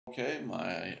Okay,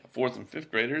 my fourth and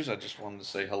fifth graders, I just wanted to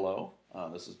say hello.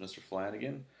 This is Mr.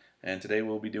 Flanagan, and today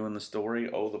we'll be doing the story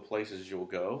 "Oh, the Places You'll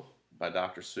Go" by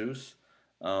Dr. Seuss.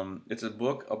 It's a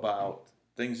book about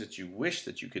things that you wish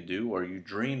that you could do or you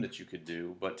dream that you could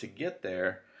do, but to get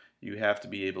there, you have to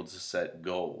be able to set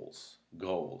goals.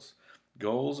 Goals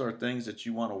are things that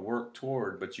you want to work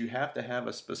toward, but you have to have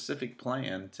a specific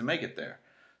plan to make it there.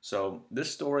 So,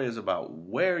 this story is about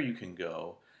where you can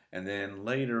go, and then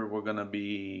later we're going to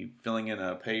be filling in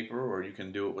a paper, or you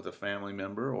can do it with a family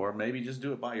member, or maybe just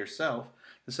do it by yourself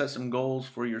to set some goals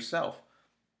for yourself.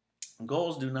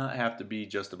 Goals do not have to be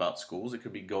just about schools, it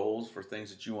could be goals for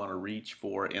things that you want to reach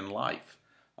for in life.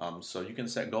 So you can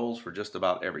set goals for just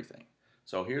about everything.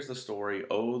 So here's the story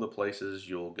 "Oh, the Places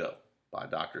You'll Go" by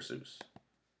Dr. Seuss.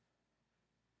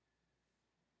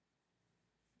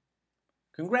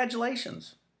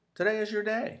 Congratulations! Today is your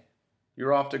day.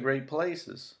 You're off to great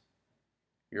places.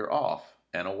 You're off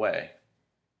and away.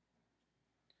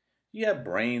 You have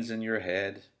brains in your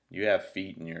head, you have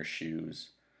feet in your shoes.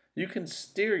 You can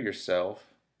steer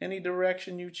yourself any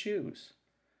direction you choose.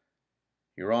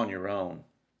 You're on your own,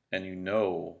 and you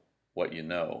know what you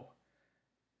know,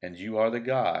 and you are the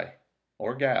guy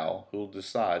or gal who'll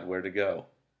decide where to go.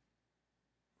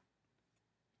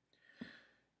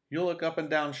 You'll look up and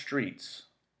down streets,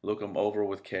 look 'em over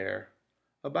with care.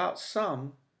 About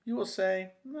some, you will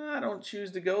say, "I don't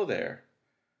choose to go there,"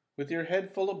 with your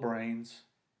head full of brains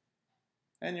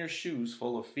and your shoes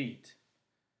full of feet.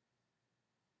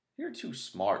 You're too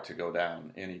smart to go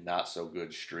down any not so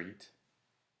good street.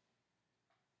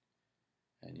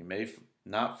 And you may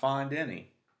not find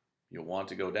any you'll want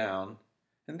to go down.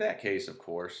 In that case, of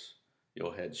course,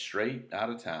 you'll head straight out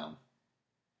of town.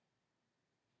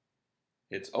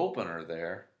 It's opener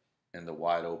there in the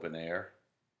wide open air.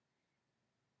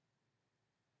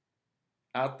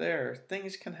 Out there,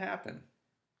 things can happen,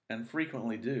 and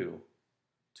frequently do,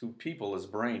 to people as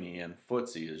brainy and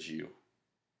footsy as you.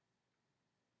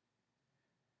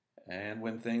 And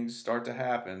when things start to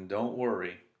happen, don't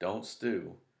worry, don't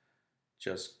stew.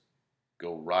 Just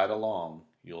go right along,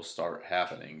 you'll start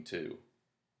happening too.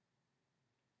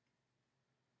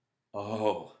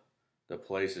 Oh, the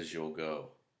places you'll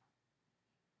go.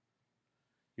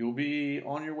 You'll be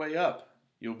on your way up.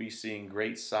 You'll be seeing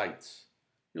great sights.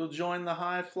 You'll join the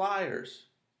high flyers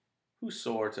who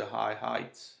soar to high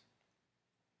heights.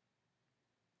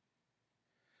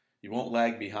 You won't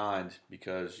lag behind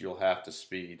because you'll have the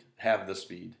speed.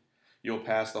 You'll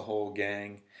pass the whole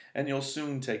gang and you'll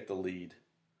soon take the lead.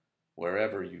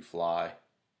 Wherever you fly,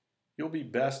 you'll be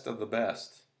best of the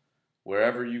best.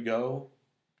 Wherever you go,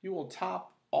 you will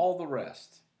top all the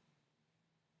rest.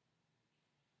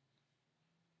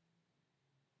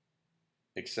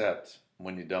 Except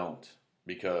when you don't,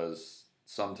 because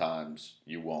sometimes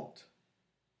you won't.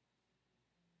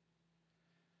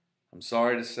 I'm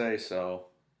sorry to say so,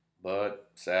 but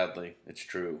sadly, it's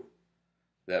true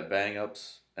that bang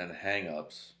ups and hang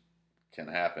ups can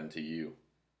happen to you.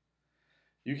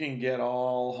 You can get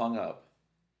all hung up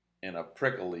in a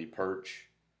prickly perch,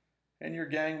 and your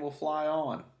gang will fly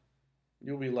on.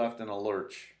 You'll be left in a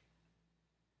lurch.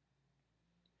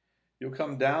 You'll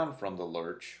come down from the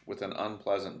lurch with an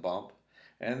unpleasant bump,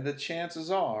 and the chances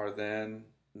are then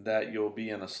that you'll be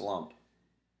in a slump.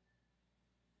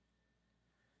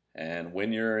 And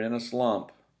when you're in a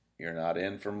slump, you're not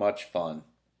in for much fun.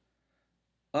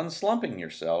 Unslumping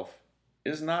yourself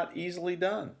is not easily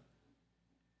done.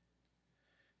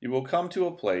 You will come to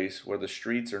a place where the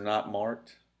streets are not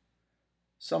marked.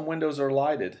 Some windows are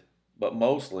lighted, but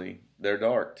mostly they're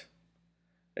dark.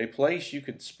 A place you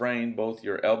could sprain both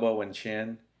your elbow and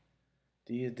chin.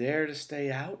 Do you dare to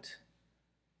stay out?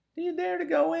 Do you dare to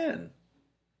go in?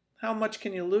 How much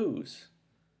can you lose?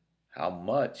 How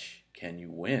much can you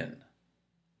win?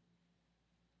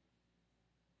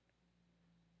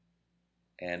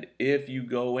 And if you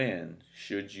go in,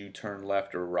 should you turn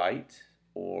left or right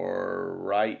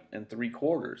and three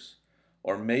quarters,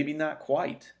 or maybe not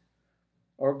quite,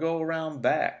 or go around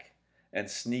back and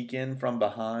sneak in from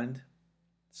behind?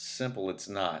 Simple it's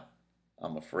not,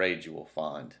 I'm afraid you will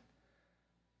find,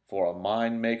 for a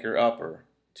mind maker upper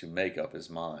to make up his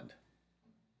mind.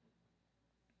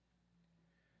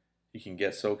 You can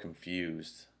get so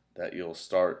confused that you'll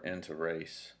start into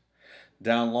race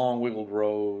down long wiggled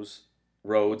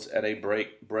roads at a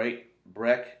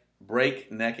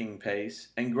break-necking pace,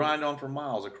 and grind on for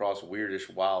miles across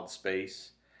weirdish wild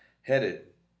space, headed,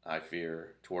 I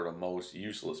fear, toward a most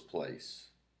useless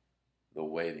place, the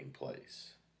waiting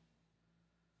place.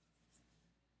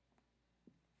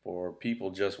 For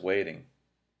people just waiting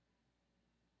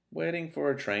for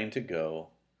a train to go,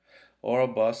 or a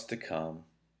bus to come,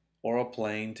 or a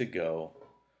plane to go,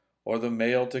 or the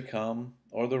mail to come,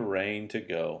 or the rain to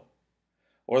go,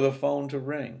 or the phone to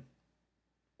ring,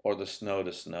 or the snow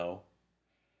to snow,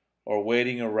 or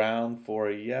waiting around for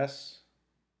a yes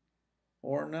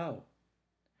or no,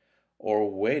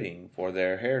 or waiting for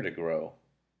their hair to grow.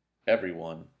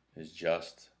 Everyone is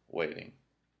just waiting.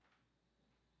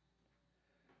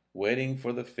 Waiting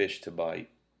for the fish to bite,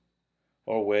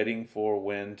 or waiting for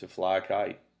wind to fly a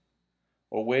kite,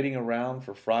 or waiting around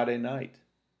for Friday night,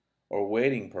 or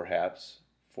waiting perhaps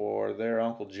for their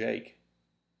Uncle Jake,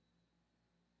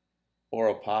 or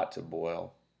a pot to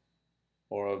boil,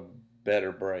 or a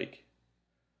better break,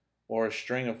 or a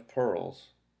string of pearls,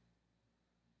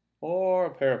 or a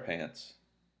pair of pants,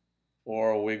 or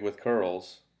a wig with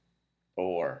curls,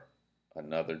 or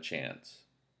another chance.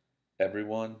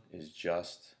 Everyone is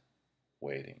just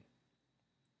waiting.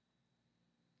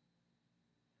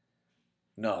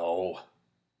 No,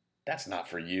 that's not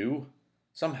for you.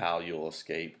 Somehow you'll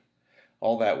escape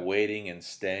all that waiting and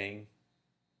staying.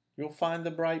 You'll find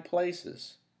the bright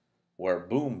places where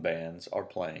boom bands are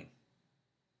playing.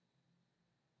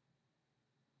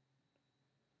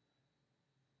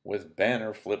 With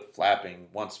banner flip-flapping,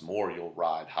 once more you'll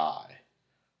ride high,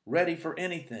 ready for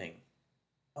anything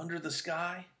under the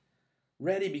sky,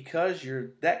 ready because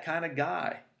you're that kind of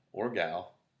guy or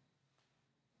gal.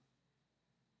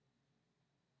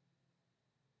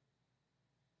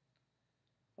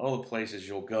 Oh, the places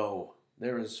you'll go.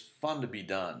 There is fun to be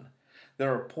done.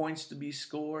 There are points to be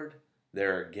scored.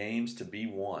 There are games to be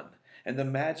won. And the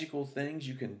magical things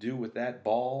you can do with that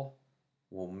ball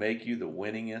will make you the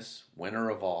winningest winner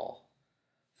of all.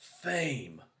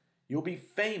 Fame. You'll be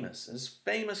famous as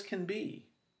famous can be,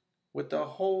 with the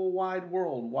whole wide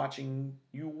world watching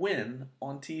you win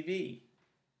on TV.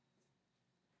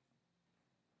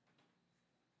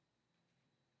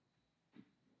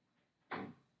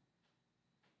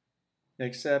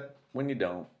 Except when you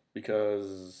don't,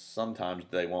 because sometimes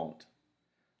they won't.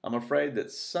 I'm afraid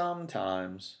that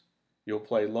sometimes you'll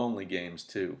play lonely games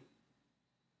too.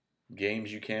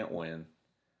 Games you can't win,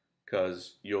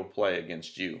 because you'll play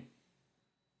against you.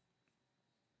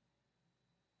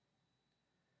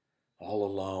 All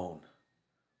alone,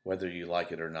 whether you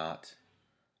like it or not.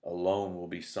 Alone will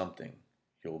be something.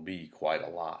 You'll be quite a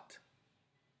lot.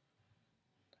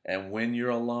 And when you're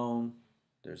alone,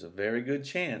 there's a very good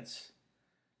chance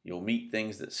you'll meet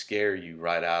things that scare you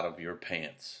right out of your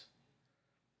pants.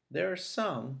 There are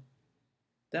some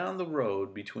down the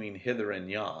road between hither and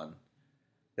yon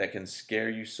that can scare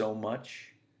you so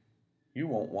much you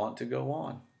won't want to go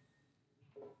on.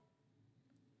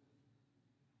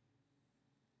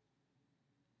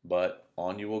 But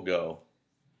on you will go,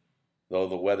 though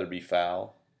the weather be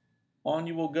foul. On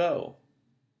you will go,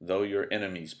 though your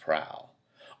enemies prowl.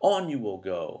 On you will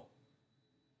go,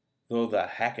 though the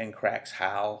hack and cracks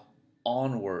howl.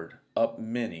 Onward, up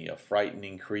many a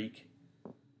frightening creek,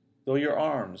 though your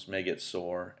arms may get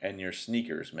sore and your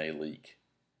sneakers may leak.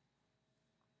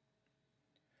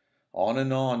 On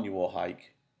and on you will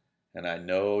hike, and I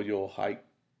know you'll hike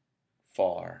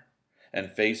far and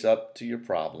face up to your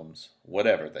problems,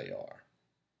 whatever they are.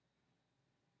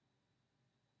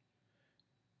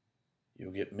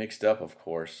 You'll get mixed up, of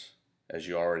course, as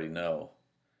you already know.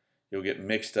 You'll get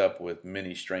mixed up with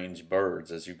many strange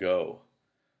birds as you go.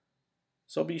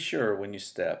 So be sure when you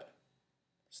step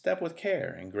with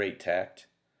care and great tact,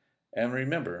 and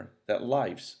remember that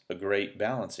life's a great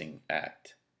balancing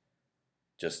act.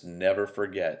 Just never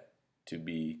forget to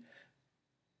be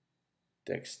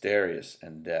dexterous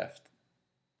and deft,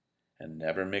 and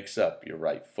never mix up your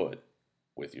right foot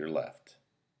with your left.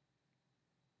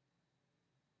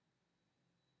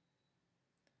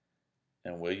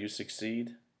 And will you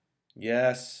succeed?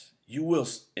 Yes, you will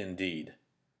indeed.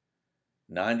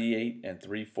 98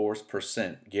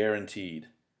 3/4% guaranteed.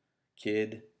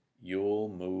 Kid, you'll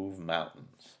move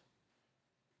mountains.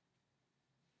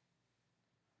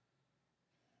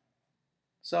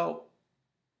 So,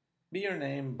 be your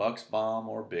name Buxbaum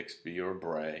or Bixby or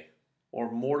Bray,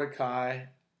 or Mordecai,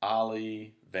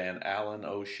 Ali, Van Allen,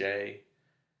 O'Shea,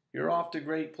 you're off to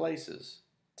great places.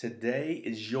 Today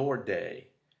is your day.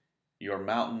 Your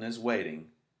mountain is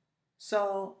waiting.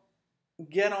 So,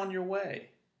 get on your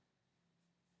way.